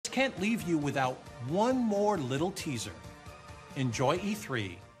just can't leave you without one more little teaser. Enjoy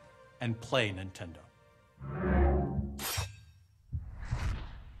E3 and play Nintendo.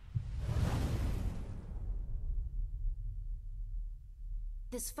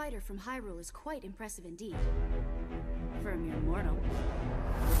 This fighter from Hyrule is quite impressive indeed, for a mere mortal.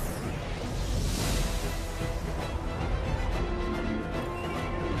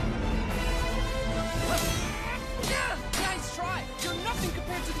 Nice try! You're nothing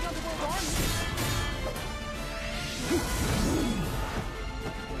compared to the Underworld Army!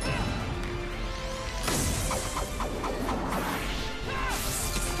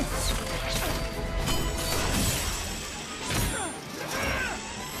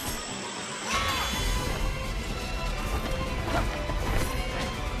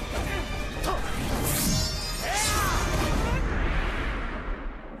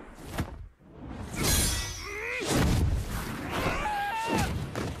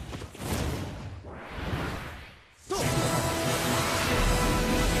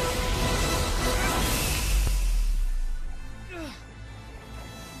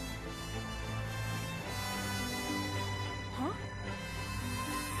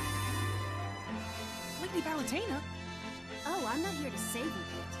 Lady Palutena? Oh, I'm not here to save you,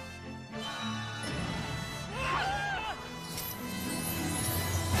 Pit.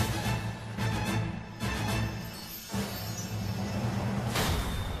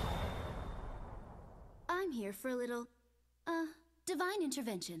 I'm here for a little, divine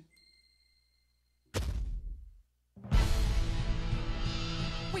intervention.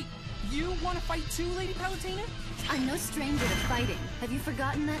 Wait, you want to fight too, Lady Palutena? I'm no stranger to fighting. Have you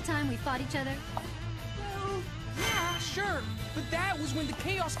forgotten that time we fought each other? Well, yeah, sure. But that was when the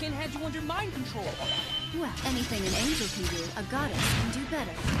Chaos Skin had you under mind control. Well, anything an angel can do, a goddess can do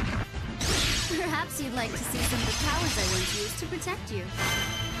better. Perhaps you'd like to see some of the powers I once used to protect you.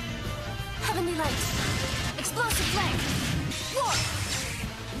 Heavenly Light, Explosive Flame, Warp,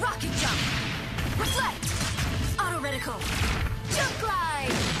 Rocket Jump, Reflect, Auto Reticle, Jump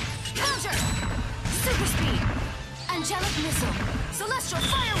Glide, Counter, Super Speed, Angelic Missile, Celestial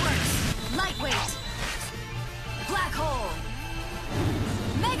Fireworks, Lightweight, Black Hole,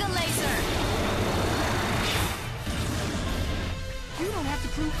 Mega Laser! You don't have to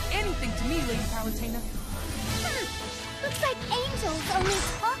prove anything to me, Lady Palutena. Looks like angels only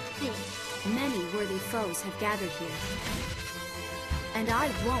talk big. Many worthy foes have gathered here. And I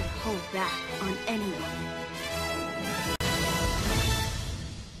won't hold back on anyone.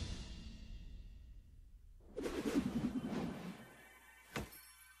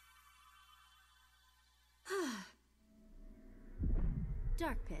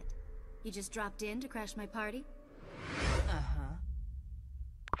 Dark Pit, you just dropped in to crash my party?